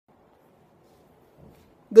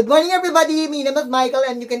Good morning everybody! My name is Michael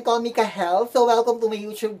and you can call me Kahel. So welcome to my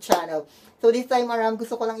YouTube channel. So this time around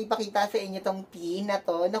gusto ko lang ipakita sa inyo tong pin na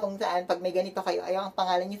to na kung saan pag may ganito kayo ay ang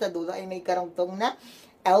pangalan niyo sa dulo ay may karugtong na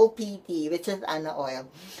LPT which is Anna Oil.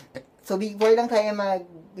 So before lang tayo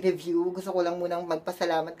mag-review, gusto ko lang munang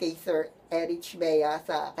magpasalamat kay Sir Erich Bea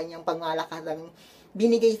sa kanyang pangmalakasang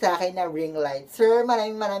binigay sa akin na ring light. Sir,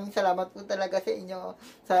 maraming salamat po talaga sa inyo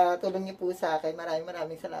sa tulong niyo po sa akin.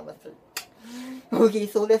 Maraming salamat, sir. Okay,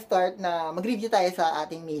 so let's start na mag-review tayo sa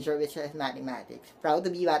ating major which is mathematics. Proud to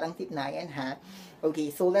be batang tipnayan, ha? Okay,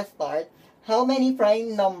 so let's start. How many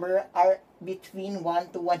prime number are between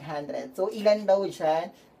 1 to 100? So, ilan daw dyan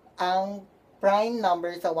ang prime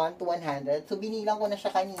number sa 1 to 100? So, binilang ko na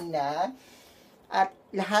siya kanina. At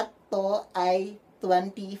lahat to ay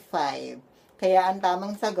 25. Kaya ang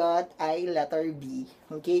tamang sagot ay letter B.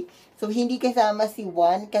 Okay? So, hindi kasama si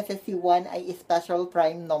 1 kasi si 1 ay special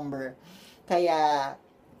prime number. Kaya,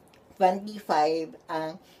 25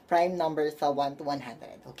 ang prime number sa 1 to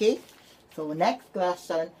 100. Okay? So, next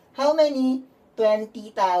question. How many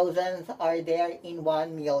 20,000s are there in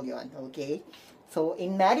 1 million? Okay? So,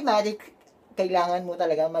 in mathematics, kailangan mo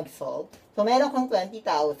talaga mag-solve. So, meron kang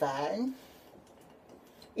 20,000.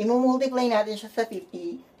 I-multiply natin siya sa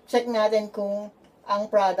 50. Check natin kung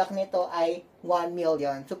ang product nito ay 1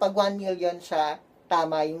 million. So, pag 1 million siya,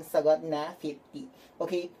 tama yung sagot na 50.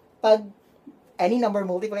 Okay? Pag any number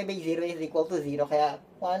multiplied by 0 is equal to 0. Kaya,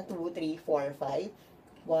 1, 2, 3, 4, 5.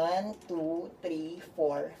 1, 2, 3,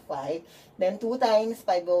 4, 5. Then, 2 times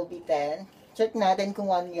 5 will be 10. Check natin kung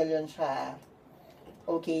 1 million siya.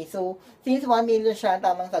 Okay, so, since 1 million siya,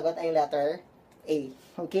 tamang sagot ay letter A.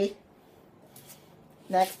 Okay?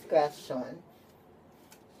 Next question.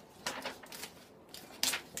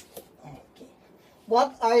 Okay.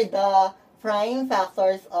 What are the prime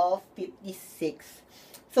factors of 56?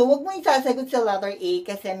 So, wag mo isasagot sa letter A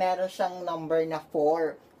kasi meron siyang number na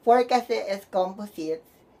 4. 4 kasi is composite.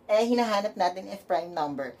 Hinahanap natin is prime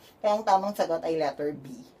number. Kaya ang tamang sagot ay letter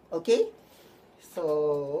B. Okay?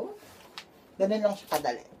 So, ganun lang siya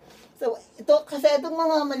kadali. So, kasi itong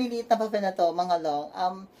mga maliliit na papel na to, mga long,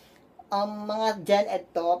 mga gen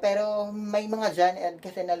ed to, pero may mga gen ed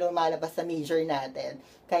kasi na lumalabas sa major natin.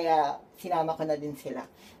 Kaya, sinama ko na din sila.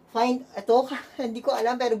 Ito, hindi ko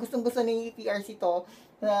alam, pero gustong-gusto ni PRC to,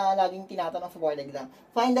 na laging tinatanong sa board exam.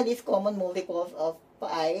 Find the least common multiples of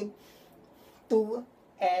 5, 2,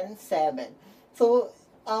 and 7. So,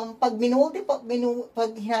 pag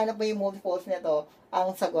hinanap mo yung multiples nito,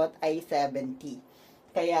 ang sagot ay 70.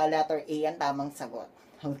 Kaya letter A ang tamang sagot.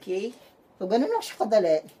 Okay? So, ganun lang siya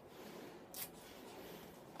kadali.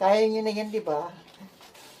 Kaya nyo na yan, di ba?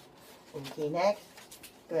 Okay, next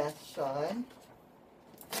question.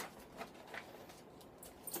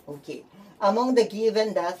 Okay. Among the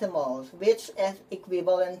given decimals, which is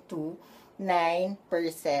equivalent to 9%?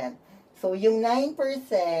 So, yung 9%,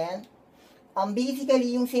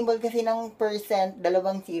 basically, yung symbol kasi ng percent,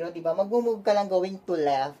 dalawang zero, di ba? Mag-move ka lang going to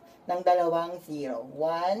left ng dalawang zero.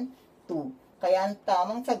 1, 2. Kaya ang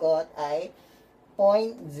tamang sagot ay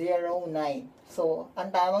 0.09. So, ang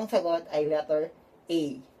tamang sagot ay letter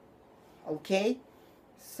A. Okay?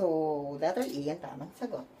 So, letter A ang tamang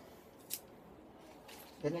sagot.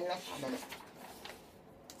 Ganun lang siya.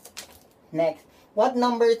 Next. What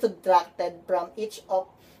number subtracted from each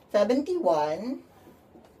of 71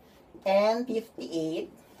 and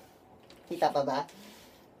 58, kita pa ba,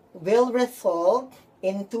 will result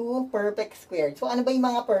in 2 perfect squared. So, ano ba yung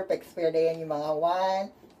mga perfect squared? Ayan yung mga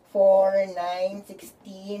 1, 4, 9,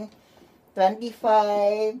 16,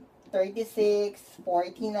 25, 36,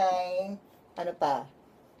 49, ano pa?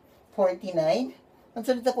 49? Ang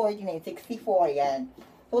sunod sa 49, 64, yan.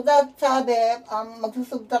 So, sabi,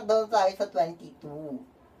 magsusubtract daw tayo sa 22.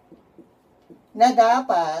 Na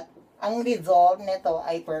dapat, ang result nito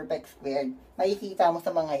ay perfect squared. Makikita mo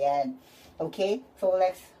sa mga yan. Okay? So,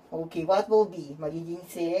 okay, what will be? Magiging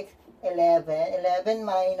 6, 11. 11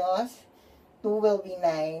 minus 2 will be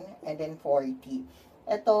 9, and then 40.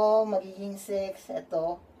 Ito, magiging 6.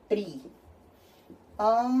 Ito, 3.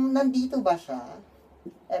 Nandito ba siya?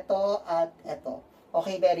 Ito at ito.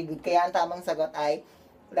 Okay, very good. Kaya ang tamang sagot ay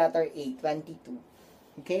letter A, 22.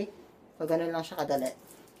 Okay? So, ganun lang siya kadali.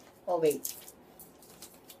 Oh, wait.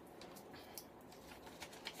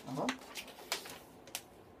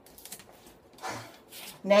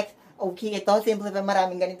 Next, okay, ito, simplify.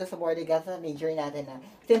 Maraming ganito sa board exam sa major natin na.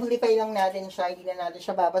 Simplify lang natin siya. Hindi na natin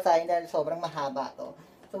siya babasahin dahil sobrang mahaba to.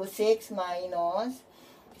 So, 6 minus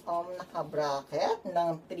naka-bracket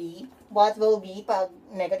ng 3. What will be, pag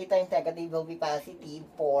negative times negative will be positive,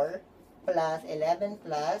 4 plus 11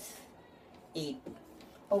 plus 8.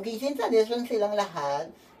 Okay, since addition silang lahat,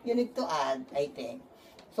 you need to add, I think.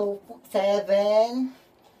 So, 7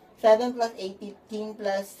 plus 8, 15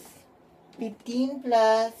 plus 15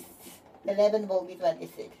 plus 11 will be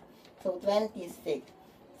 26. So, 26.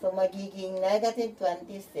 So, magiging negative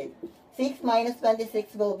 26. 6 minus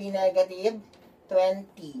 26 will be negative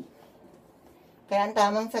 20. Kaya ang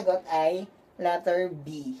tamang sagot ay letter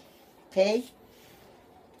B. Okay?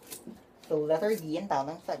 So, letter B ang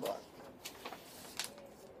tamang sagot.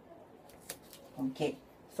 Okay.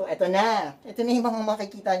 So, ito na. Ito na yung mga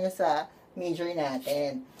makikita nyo sa major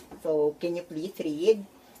natin. So, can you please read?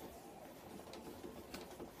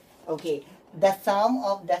 Okay. The sum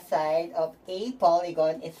of the side of a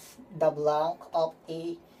polygon is the blank of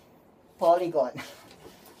a polygon.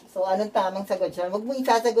 So, anong tamang sagot dyan? Huwag mo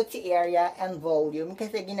isasagot si area and volume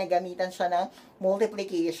kasi ginagamitan siya ng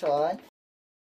multiplication.